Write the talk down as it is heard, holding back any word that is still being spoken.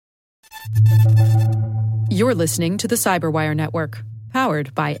You're listening to the Cyberwire Network,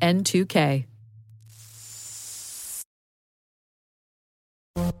 powered by N2K.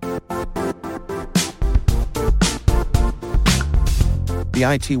 The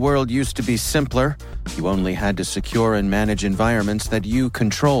IT world used to be simpler. You only had to secure and manage environments that you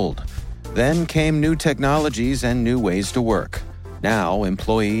controlled. Then came new technologies and new ways to work. Now,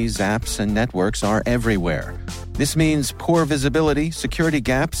 employees, apps, and networks are everywhere. This means poor visibility, security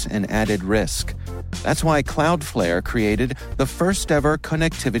gaps, and added risk. That's why Cloudflare created the first-ever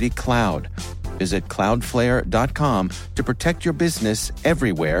connectivity cloud. Visit cloudflare.com to protect your business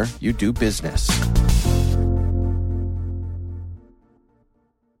everywhere you do business.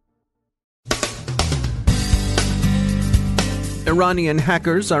 Iranian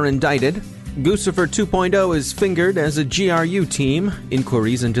hackers are indicted. Guccifer 2.0 is fingered as a GRU team.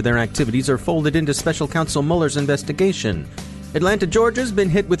 Inquiries into their activities are folded into Special Counsel Mueller's investigation. Atlanta, Georgia's been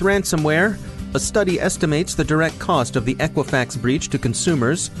hit with ransomware. A study estimates the direct cost of the Equifax breach to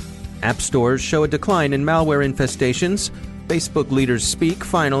consumers. App stores show a decline in malware infestations. Facebook leaders speak,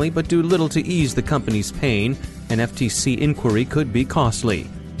 finally, but do little to ease the company's pain. An FTC inquiry could be costly.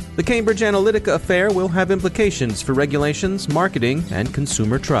 The Cambridge Analytica affair will have implications for regulations, marketing, and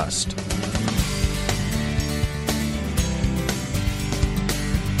consumer trust.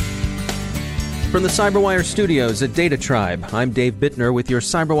 From the Cyberwire studios at Data Tribe, I'm Dave Bittner with your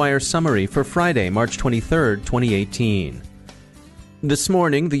Cyberwire summary for Friday, March 23, 2018. This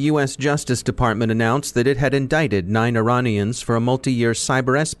morning, the U.S. Justice Department announced that it had indicted 9 Iranians for a multi-year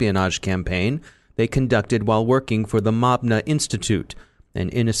cyber espionage campaign they conducted while working for the Mabna Institute, an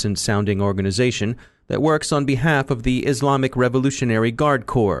innocent-sounding organization that works on behalf of the Islamic Revolutionary Guard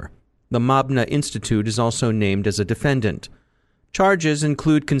Corps. The Mabna Institute is also named as a defendant. Charges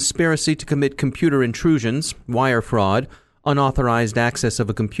include conspiracy to commit computer intrusions, wire fraud, unauthorized access of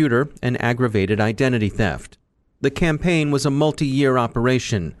a computer, and aggravated identity theft. The campaign was a multi-year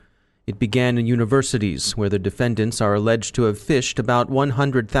operation. It began in universities, where the defendants are alleged to have phished about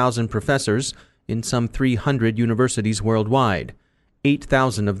 100,000 professors in some 300 universities worldwide.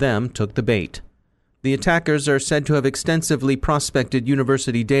 8,000 of them took the bait. The attackers are said to have extensively prospected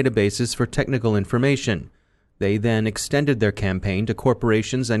university databases for technical information. They then extended their campaign to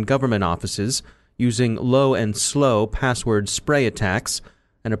corporations and government offices using low and slow password spray attacks,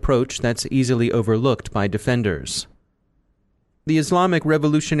 an approach that's easily overlooked by defenders. The Islamic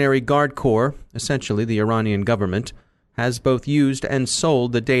Revolutionary Guard Corps, essentially the Iranian government, has both used and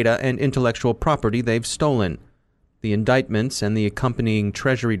sold the data and intellectual property they've stolen. The indictments and the accompanying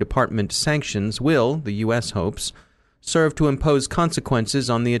Treasury Department sanctions will, the U.S. hopes, serve to impose consequences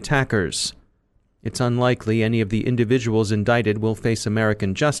on the attackers. It's unlikely any of the individuals indicted will face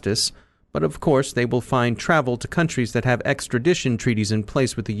American justice, but of course they will find travel to countries that have extradition treaties in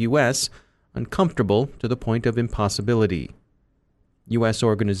place with the U.S. uncomfortable to the point of impossibility. U.S.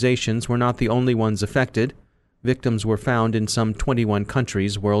 organizations were not the only ones affected. Victims were found in some 21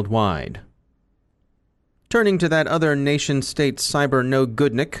 countries worldwide. Turning to that other nation-state cyber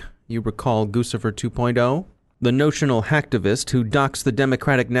no-goodnik, you recall Guccifer 2.0? The notional hacktivist who docks the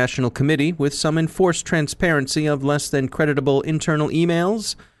Democratic National Committee with some enforced transparency of less than creditable internal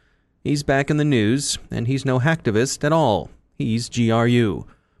emails? He's back in the news, and he's no hacktivist at all. He's GRU.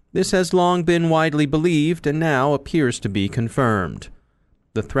 This has long been widely believed and now appears to be confirmed.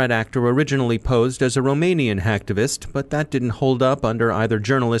 The threat actor originally posed as a Romanian hacktivist, but that didn't hold up under either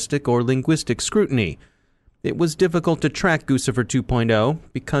journalistic or linguistic scrutiny. It was difficult to track Guccifer 2.0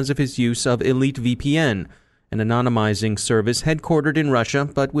 because of his use of Elite VPN, an anonymizing service headquartered in Russia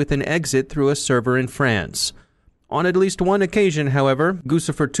but with an exit through a server in France. On at least one occasion, however,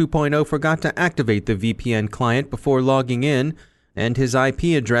 Guccifer 2.0 forgot to activate the VPN client before logging in, and his IP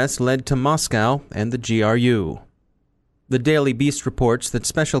address led to Moscow and the GRU. The Daily Beast reports that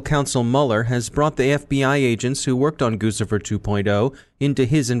Special Counsel Mueller has brought the FBI agents who worked on Guccifer 2.0 into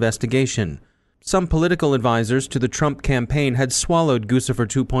his investigation. Some political advisors to the Trump campaign had swallowed Guccifer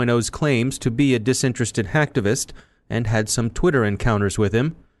 2.0's claims to be a disinterested hacktivist and had some Twitter encounters with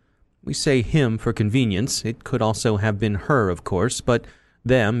him. We say him for convenience. It could also have been her, of course, but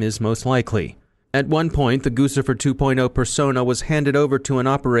them is most likely. At one point, the Guccifer 2.0 persona was handed over to an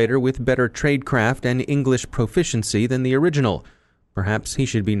operator with better tradecraft and English proficiency than the original. Perhaps he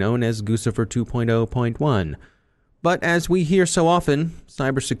should be known as Guccifer 2.0.1. But as we hear so often,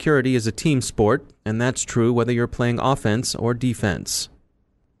 cybersecurity is a team sport, and that's true whether you're playing offense or defense.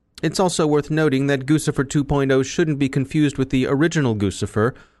 It's also worth noting that Guccifer 2.0 shouldn't be confused with the original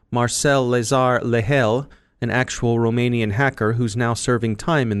Guccifer, Marcel Lazar Lehel, an actual Romanian hacker who's now serving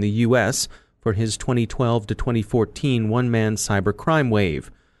time in the U.S. for his 2012 to 2014 one-man cybercrime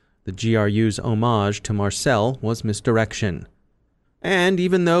wave. The GRU's homage to Marcel was misdirection. And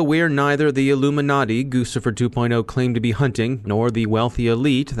even though we're neither the Illuminati Guccifer 2.0 claimed to be hunting, nor the wealthy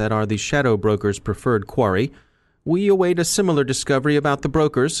elite that are the shadow brokers' preferred quarry, we await a similar discovery about the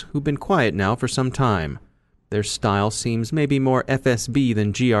brokers, who've been quiet now for some time. Their style seems maybe more FSB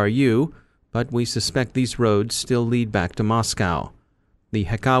than GRU, but we suspect these roads still lead back to Moscow. The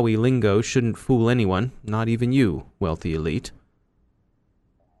Hekawi lingo shouldn't fool anyone, not even you, wealthy elite.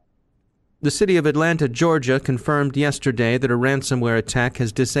 The city of Atlanta, Georgia, confirmed yesterday that a ransomware attack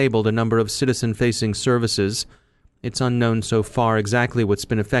has disabled a number of citizen-facing services. It's unknown so far exactly what's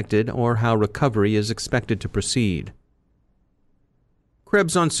been affected or how recovery is expected to proceed.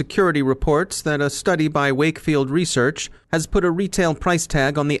 Krebs on Security reports that a study by Wakefield Research has put a retail price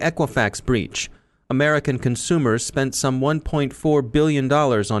tag on the Equifax breach. American consumers spent some $1.4 billion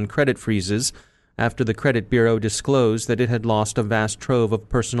on credit freezes after the credit bureau disclosed that it had lost a vast trove of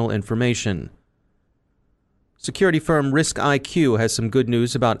personal information. Security firm RiskIQ has some good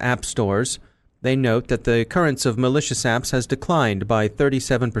news about app stores. They note that the occurrence of malicious apps has declined by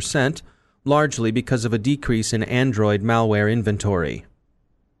 37%, largely because of a decrease in Android malware inventory.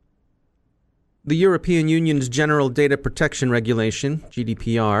 The European Union's General Data Protection Regulation,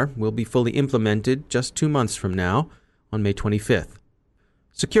 GDPR, will be fully implemented just 2 months from now, on May 25th.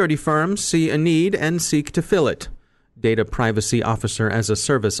 Security firms see a need and seek to fill it. Data privacy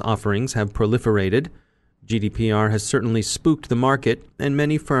officer-as-a-service offerings have proliferated. GDPR has certainly spooked the market, and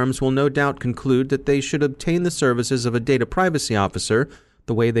many firms will no doubt conclude that they should obtain the services of a data privacy officer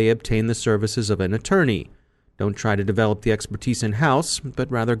the way they obtain the services of an attorney. Don't try to develop the expertise in-house,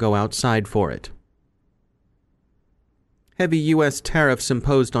 but rather go outside for it. Heavy U.S. tariffs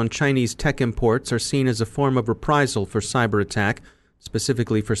imposed on Chinese tech imports are seen as a form of reprisal for cyber attack,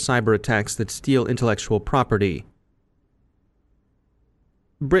 specifically for cyber attacks that steal intellectual property.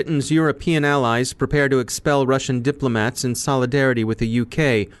 Britain's European allies prepare to expel Russian diplomats in solidarity with the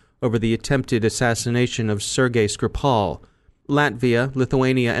UK over the attempted assassination of Sergei Skripal. Latvia,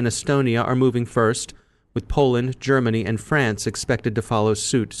 Lithuania, and Estonia are moving first, with Poland, Germany, and France expected to follow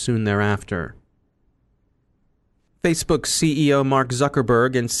suit soon thereafter. Facebook CEO Mark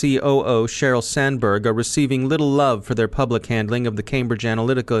Zuckerberg and COO Sheryl Sandberg are receiving little love for their public handling of the Cambridge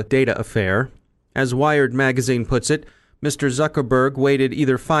Analytica data affair. As Wired magazine puts it, Mr. Zuckerberg waited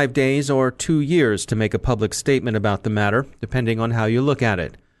either 5 days or 2 years to make a public statement about the matter, depending on how you look at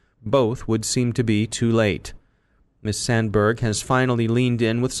it. Both would seem to be too late. Ms. Sandberg has finally leaned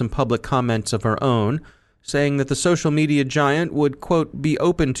in with some public comments of her own, saying that the social media giant would, quote, be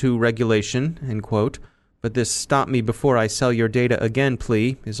open to regulation, end quote, but this "stop me before I sell your data again"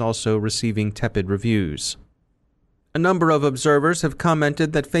 plea is also receiving tepid reviews. A number of observers have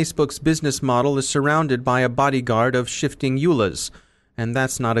commented that Facebook's business model is surrounded by a bodyguard of shifting EULAs, and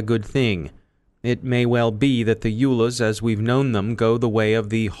that's not a good thing. It may well be that the EULAs, as we've known them, go the way of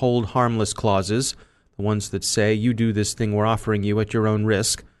the hold harmless clauses, the ones that say you do this thing we're offering you at your own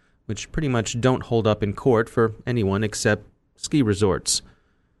risk, which pretty much don't hold up in court for anyone except ski resorts.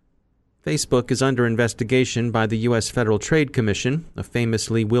 Facebook is under investigation by the U.S. Federal Trade Commission, a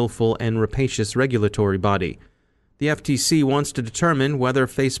famously willful and rapacious regulatory body. The FTC wants to determine whether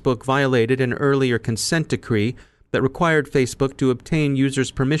Facebook violated an earlier consent decree that required Facebook to obtain users'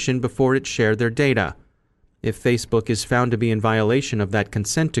 permission before it shared their data. If Facebook is found to be in violation of that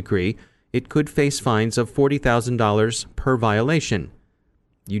consent decree, it could face fines of $40,000 per violation.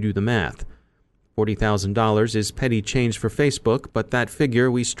 You do the math. $40,000 is petty change for Facebook, but that figure,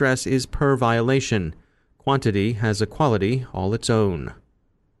 we stress, is per violation. Quantity has a quality all its own.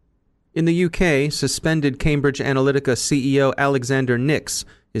 In the UK, suspended Cambridge Analytica CEO Alexander Nix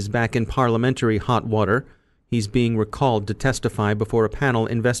is back in parliamentary hot water. He's being recalled to testify before a panel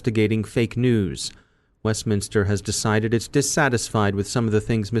investigating fake news. Westminster has decided it's dissatisfied with some of the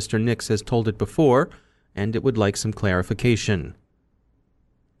things Mr. Nix has told it before, and it would like some clarification.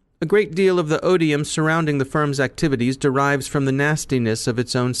 A great deal of the odium surrounding the firm's activities derives from the nastiness of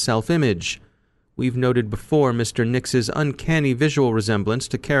its own self-image. We've noted before Mr. Nix's uncanny visual resemblance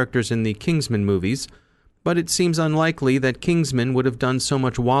to characters in the Kingsman movies, but it seems unlikely that Kingsman would have done so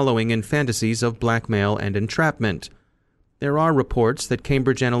much wallowing in fantasies of blackmail and entrapment. There are reports that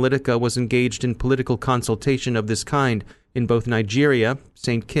Cambridge Analytica was engaged in political consultation of this kind in both Nigeria,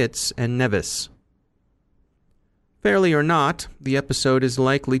 St. Kitts, and Nevis. Fairly or not, the episode is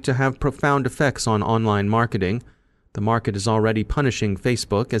likely to have profound effects on online marketing. The market is already punishing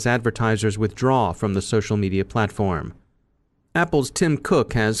Facebook as advertisers withdraw from the social media platform. Apple's Tim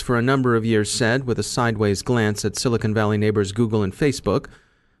Cook has for a number of years said, with a sideways glance at Silicon Valley neighbors Google and Facebook,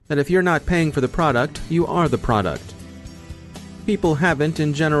 that if you're not paying for the product, you are the product. people haven't,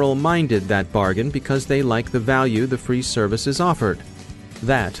 in general, minded that bargain because they like the value the free services offered.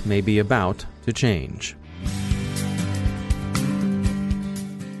 That may be about to change.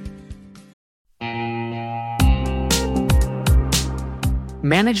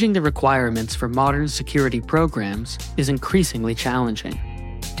 Managing the requirements for modern security programs is increasingly challenging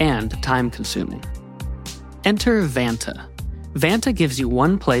and time-consuming. Enter Vanta. Vanta gives you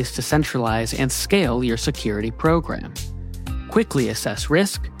one place to centralize and scale your security program. Quickly assess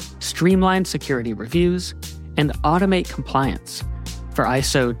risk, streamline security reviews, and automate compliance for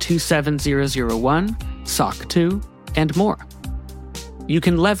ISO 27001, SOC 2, and more. You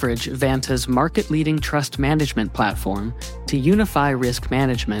can leverage Vanta's market-leading trust management platform to unify risk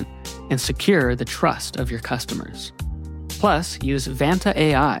management and secure the trust of your customers. Plus, use Vanta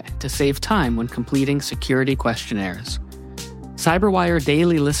AI to save time when completing security questionnaires. CyberWire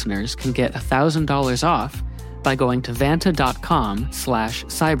Daily listeners can get $1,000 off by going to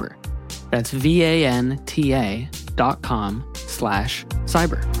vanta.com/cyber. That's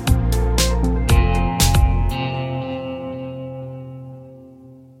vanta.com/cyber.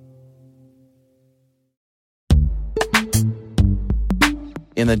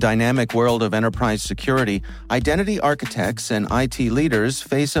 In the dynamic world of enterprise security, identity architects and IT leaders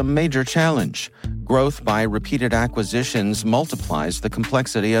face a major challenge. Growth by repeated acquisitions multiplies the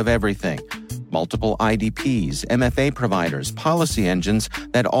complexity of everything. Multiple IDPs, MFA providers, policy engines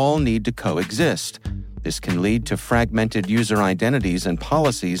that all need to coexist. This can lead to fragmented user identities and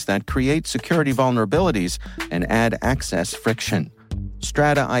policies that create security vulnerabilities and add access friction.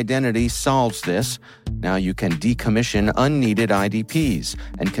 Strata Identity solves this. Now you can decommission unneeded IDPs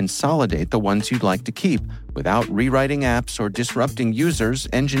and consolidate the ones you'd like to keep without rewriting apps or disrupting users,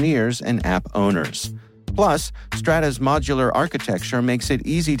 engineers, and app owners. Plus, Strata's modular architecture makes it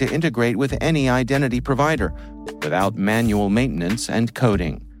easy to integrate with any identity provider without manual maintenance and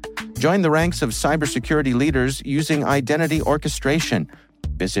coding. Join the ranks of cybersecurity leaders using identity orchestration.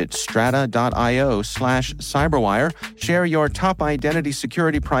 Visit strata.io/cyberwire, share your top identity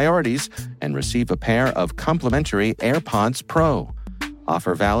security priorities, and receive a pair of complimentary AirPods Pro.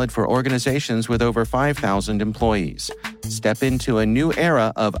 Offer valid for organizations with over 5,000 employees. Step into a new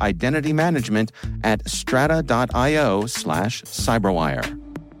era of identity management at strata.io/cyberwire.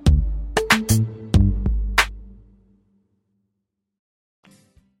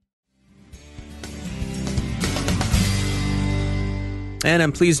 And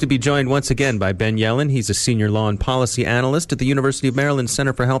I'm pleased to be joined once again by Ben Yelin. He's a senior law and policy analyst at the University of Maryland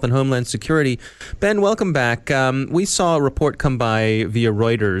Center for Health and Homeland Security. Ben, welcome back. We saw a report come by via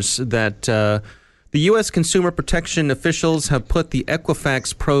Reuters that the U.S. consumer protection officials have put the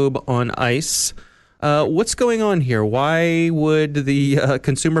Equifax probe on ice. What's going on here? Why would the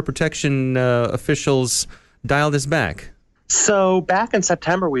consumer protection officials dial this back? So back in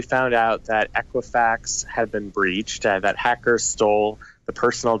September, we found out that Equifax had been breached, that hackers stole the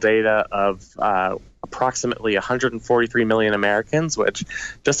personal data of approximately 143 million Americans, which,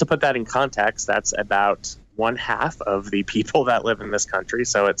 just to put that in context, that's about 1/2 of the people that live in this country.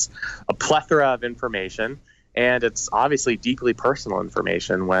 So it's a plethora of information, and it's obviously deeply personal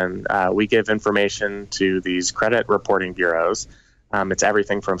information when we give information to these credit reporting bureaus. It's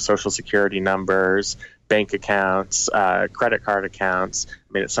everything from social security numbers, bank accounts, credit card accounts. I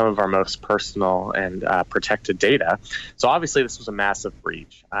mean, it's some of our most personal and protected data. So obviously this was a massive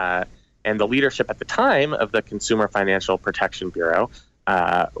breach. And the leadership at the time of the Consumer Financial Protection Bureau,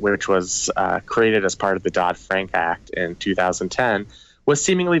 which was created as part of the Dodd-Frank Act in 2010, was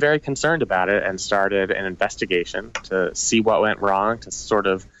seemingly very concerned about it and started an investigation to see what went wrong, to sort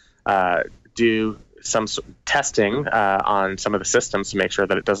of do some testing on some of the systems to make sure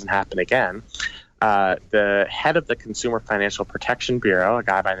that it doesn't happen again. The head of the Consumer Financial Protection Bureau, a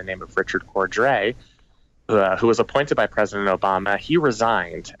guy by the name of Richard Cordray, who was appointed by President Obama, he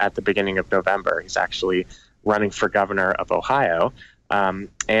resigned at the beginning of November. He's actually running for governor of Ohio.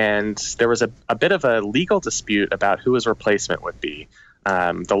 And there was a bit of a legal dispute about who his replacement would be.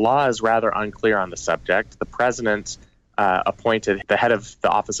 The law is rather unclear on the subject. The president appointed the head of the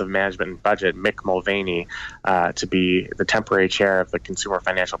Office of Management and Budget, Mick Mulvaney, to be the temporary chair of the Consumer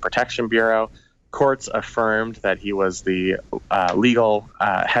Financial Protection Bureau. Courts affirmed that he was the legal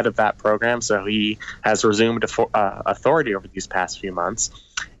head of that program, so he has resumed authority over these past few months.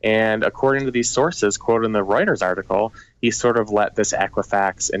 And according to these sources, quoted in the Reuters article, he sort of let this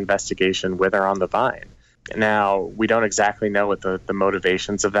Equifax investigation wither on the vine. Now, we don't exactly know what the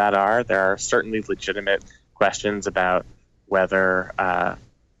motivations of that are. There are certainly legitimate questions about whether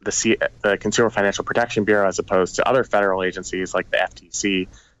the Consumer Financial Protection Bureau, as opposed to other federal agencies like the FTC,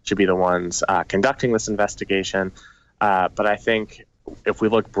 should be the ones conducting this investigation. But I think if we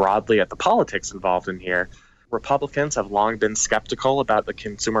look broadly at the politics involved in here, Republicans have long been skeptical about the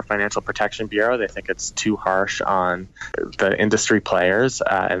Consumer Financial Protection Bureau. They think it's too harsh on the industry players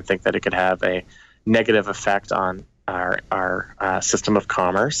and think that it could have a negative effect on our system of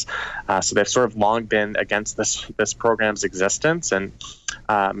commerce. So they've sort of long been against this program's existence. And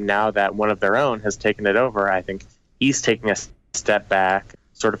now that one of their own has taken it over, I think he's taking a step back,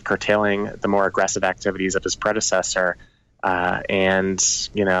 sort of curtailing the more aggressive activities of his predecessor. And,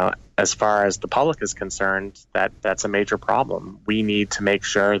 as far as the public is concerned, that's a major problem. We need to make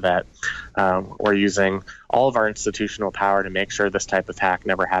sure that we're using all of our institutional power to make sure this type of hack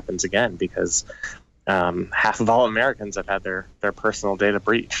never happens again, because half of all Americans have had their personal data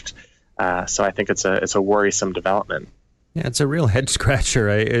breached. So I think it's a worrisome development. Yeah, it's a real head scratcher.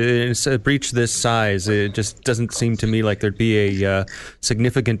 It's a breach this size. It just doesn't seem to me like there'd be a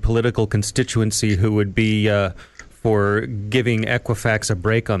significant political constituency who would be for giving Equifax a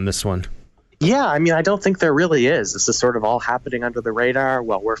break on this one. Yeah, I don't think there really is. This is sort of all happening under the radar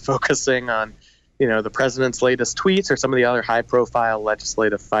while we're focusing on, the president's latest tweets or some of the other high-profile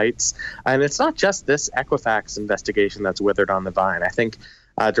legislative fights. And it's not just this Equifax investigation that's withered on the vine. I think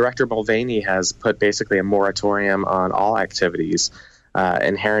Director Mulvaney has put basically a moratorium on all activities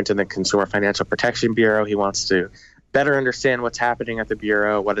inherent in the Consumer Financial Protection Bureau. He wants to better understand what's happening at the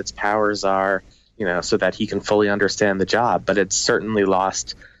Bureau, what its powers are, so that he can fully understand the job. But it's certainly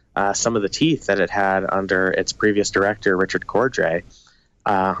lost some of the teeth that it had under its previous director, Richard Cordray.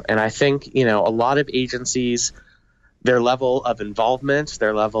 And I think, a lot of agencies, their level of involvement,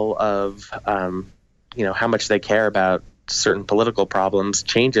 their level of, how much they care about certain political problems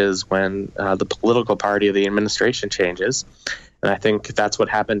changes when the political party of the administration changes. And I think that's what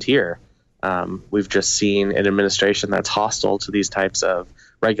happened here. We've just seen an administration that's hostile to these types of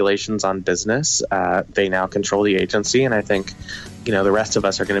regulations on business. They now control the agency, and I think, the rest of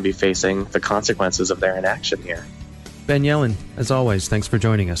us are going to be facing the consequences of their inaction here. Ben Yelin, as always, thanks for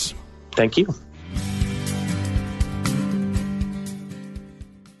joining us. Thank you.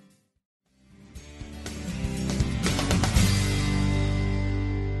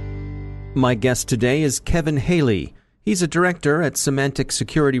 My guest today is Kevin Haley. He's a director at Symantec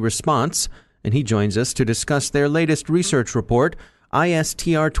Security Response, and he joins us to discuss their latest research report,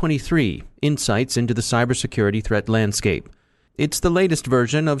 ISTR-23, Insights into the Cybersecurity Threat Landscape. It's the latest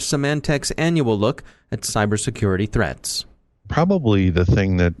version of Symantec's annual look at cybersecurity threats. Probably the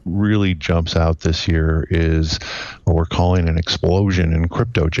thing that really jumps out this year is what we're calling an explosion in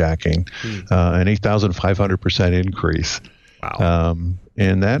cryptojacking, an 8,500% increase. Wow.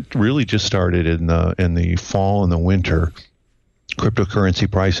 And that really just started in the fall and the winter.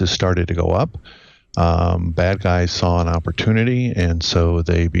 Cryptocurrency prices started to go up. Bad guys saw an opportunity, and so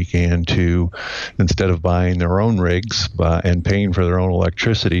they began to, instead of buying their own rigs and paying for their own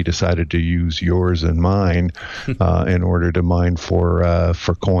electricity, decided to use yours and mine in order to mine for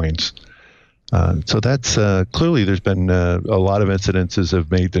coins. So that's clearly there's been a lot of incidences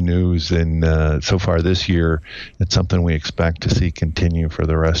have made the news, and so far this year, it's something we expect to see continue for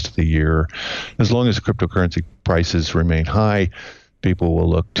the rest of the year. As long as cryptocurrency prices remain high, people will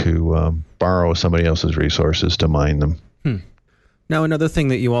look to borrow somebody else's resources to mine them. Now, another thing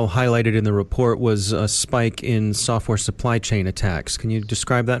that you all highlighted in the report was a spike in software supply chain attacks. Can you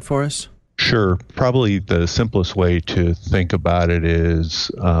describe that for us? Sure. Probably the simplest way to think about it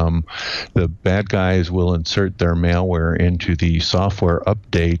is the bad guys will insert their malware into the software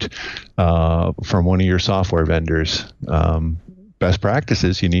update from one of your software vendors. Best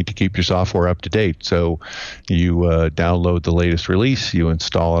practices, you need to keep your software up to date. So you download the latest release, you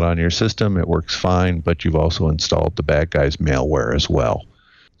install it on your system, it works fine, but you've also installed the bad guy's malware as well.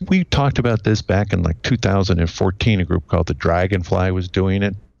 We talked about this back in 2014. A group called the Dragonfly was doing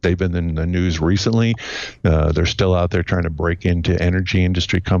it. They've been in the news recently. They're still out there trying to break into energy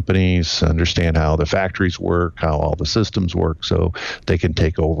industry companies, understand how the factories work, how all the systems work, so they can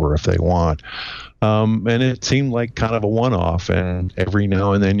take over if they want. And it seemed like kind of a one-off, and every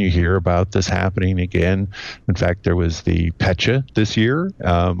now and then you hear about this happening again. In fact, there was the Petya this year,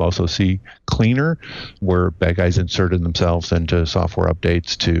 also CCleaner, where bad guys inserted themselves into software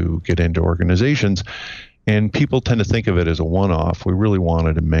updates to get into organizations. And people tend to think of it as a one-off. We really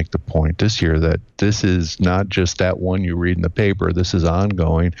wanted to make the point this year that this is not just that one you read in the paper. This is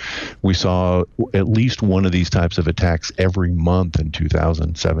ongoing. We saw at least one of these types of attacks every month in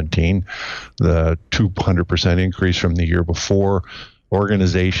 2017, the 200% increase from the year before.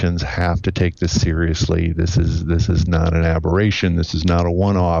 Organizations have to take this seriously. This is not an aberration. This is not a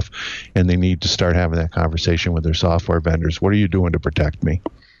one-off, and they need to start having that conversation with their software vendors. What are you doing to protect me?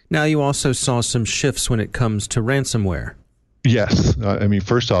 Now, you also saw some shifts when it comes to ransomware. Yes.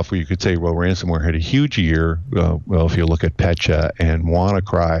 First off, you could say, well, ransomware had a huge year. Well, if you look at Petya and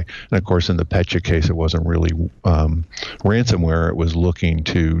WannaCry, and of course, in the Petya case, it wasn't really ransomware. It was looking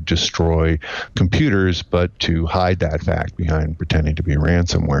to destroy computers, but to hide that fact behind pretending to be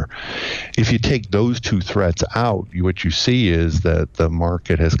ransomware. If you take those two threats out, what you see is that the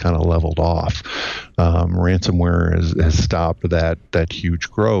market has kind of leveled off. Ransomware has stopped that huge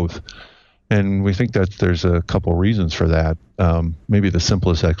growth. And we think that there's a couple reasons for that. Maybe the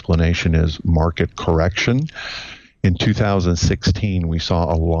simplest explanation is market correction. In 2016, we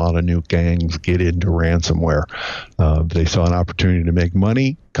saw a lot of new gangs get into ransomware. They saw an opportunity to make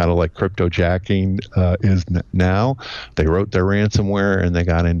money, kind of like cryptojacking is now. They wrote their ransomware and they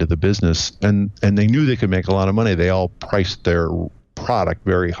got into the business, and they knew they could make a lot of money. They all priced their product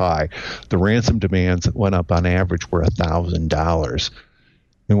very high. The ransom demands went up on average were $1,000.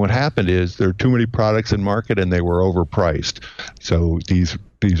 And what happened is there are too many products in market and they were overpriced. So these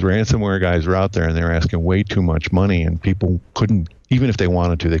ransomware guys are out there and they're asking way too much money, and people couldn't, even if they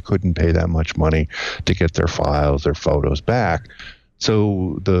wanted to, they couldn't pay that much money to get their files, their photos back.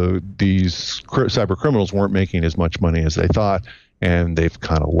 So these cyber criminals weren't making as much money as they thought, and they've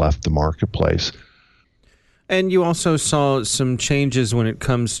kind of left the marketplace. And you also saw some changes when it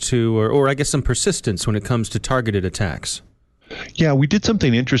comes to, or I guess some persistence when it comes to targeted attacks. Yeah, we did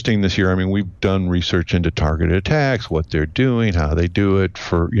something interesting this year. We've done research into targeted attacks, what they're doing, how they do it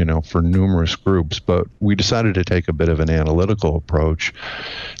for numerous groups, but we decided to take a bit of an analytical approach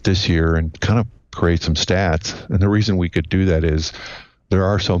this year and kind of create some stats. And the reason we could do that is there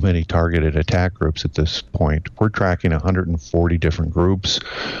are so many targeted attack groups at this point. We're tracking 140 different groups.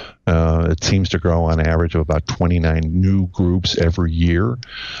 It seems to grow on average of about 29 new groups every year.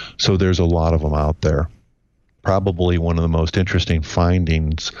 So there's a lot of them out there. Probably one of the most interesting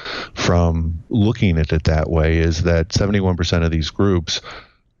findings from looking at it that way is that 71% of these groups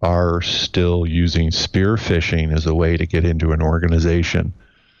are still using spear phishing as a way to get into an organization.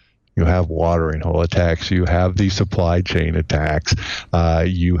 You have watering hole attacks, you have the supply chain attacks,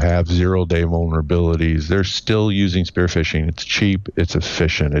 you have zero-day vulnerabilities. They're still using spear phishing. It's cheap, it's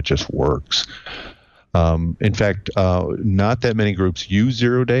efficient, it just works. In fact, not that many groups use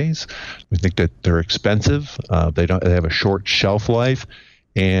 0 days. We think that they're expensive. They have a short shelf life.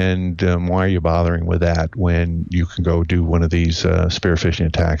 And why are you bothering with that when you can go do one of these spear phishing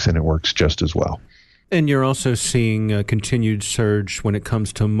attacks and it works just as well? And you're also seeing a continued surge when it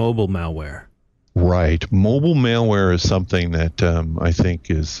comes to mobile malware. Right. Mobile malware is something that I think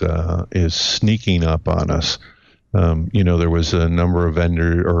is sneaking up on us. There was a number of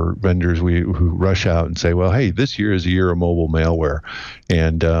vendors who rush out and say, well, hey, this year is a year of mobile malware,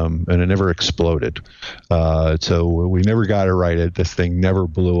 and it never exploded. So we never got it right. This thing never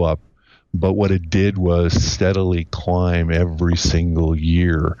blew up. But what it did was steadily climb every single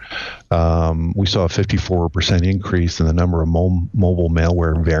year. We saw a 54% increase in the number of mobile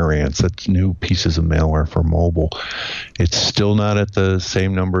malware variants. That's new pieces of malware for mobile. It's still not at the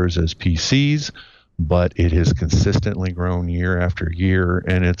same numbers as PCs, but it has consistently grown year after year,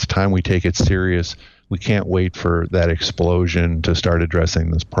 and it's time we take it serious. We can't wait for that explosion to start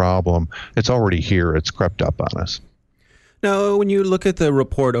addressing this problem. It's already here. It's crept up on us. Now, when you look at the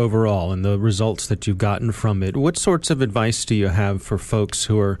report overall and the results that you've gotten from it, what sorts of advice do you have for folks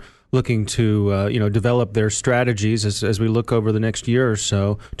who are looking to develop their strategies as we look over the next year or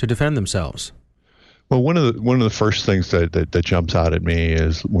so to defend themselves? Well, one of the first things that jumps out at me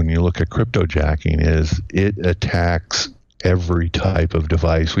is when you look at cryptojacking is it attacks every type of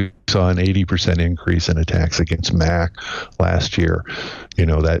device. We saw an 80% increase in attacks against Mac last year.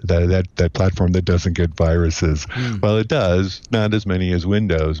 That platform that doesn't get viruses. Well, it does, not as many as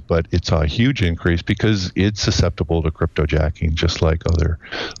Windows, but it saw a huge increase because it's susceptible to cryptojacking just like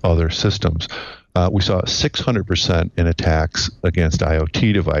other systems. We saw 600% in attacks against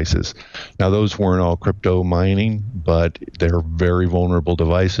IoT devices. Now, those weren't all crypto mining, but they're very vulnerable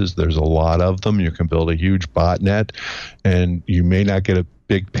devices. There's a lot of them. You can build a huge botnet, and you may not get a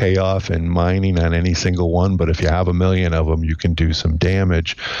big payoff in mining on any single one, but if you have 1 million of them, you can do some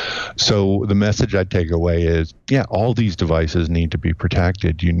damage. So the message I take away is, all these devices need to be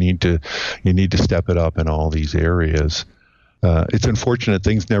protected. You need to step it up in all these areas. It's unfortunate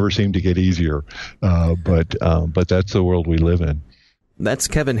things never seem to get easier, but that's the world we live in. That's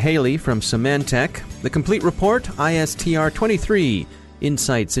Kevin Haley from Symantec. The complete report, ISTR 23,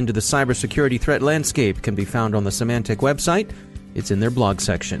 Insights into the Cybersecurity Threat Landscape, can be found on the Symantec website. It's in their blog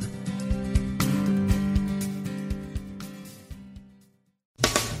section.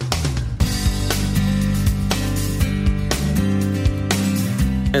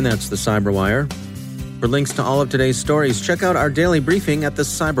 And that's the Cyberwire. For links to all of today's stories, check out our daily briefing at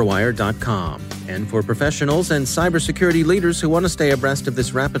thecyberwire.com. And for professionals and cybersecurity leaders who want to stay abreast of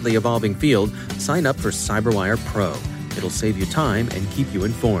this rapidly evolving field, sign up for CyberWire Pro. It'll save you time and keep you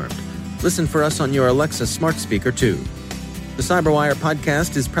informed. Listen for us on your Alexa smart speaker, too. The Cyberwire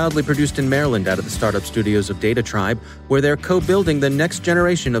podcast is proudly produced in Maryland out of the startup studios of Data Tribe, where they're co-building the next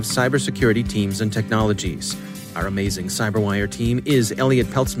generation of cybersecurity teams and technologies. Our amazing Cyberwire team is Elliot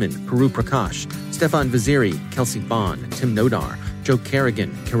Peltzman, Puru Prakash, Stefan Vaziri, Kelsey Bond, Tim Nodar, Joe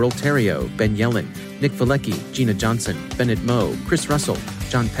Kerrigan, Carol Terrio, Ben Yellen, Nick Valecki, Gina Johnson, Bennett Moe, Chris Russell,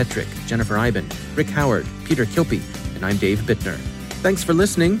 John Petrick, Jennifer Iben, Rick Howard, Peter Kilpie, and I'm Dave Bittner. Thanks for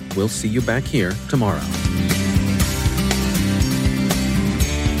listening. We'll see you back here tomorrow.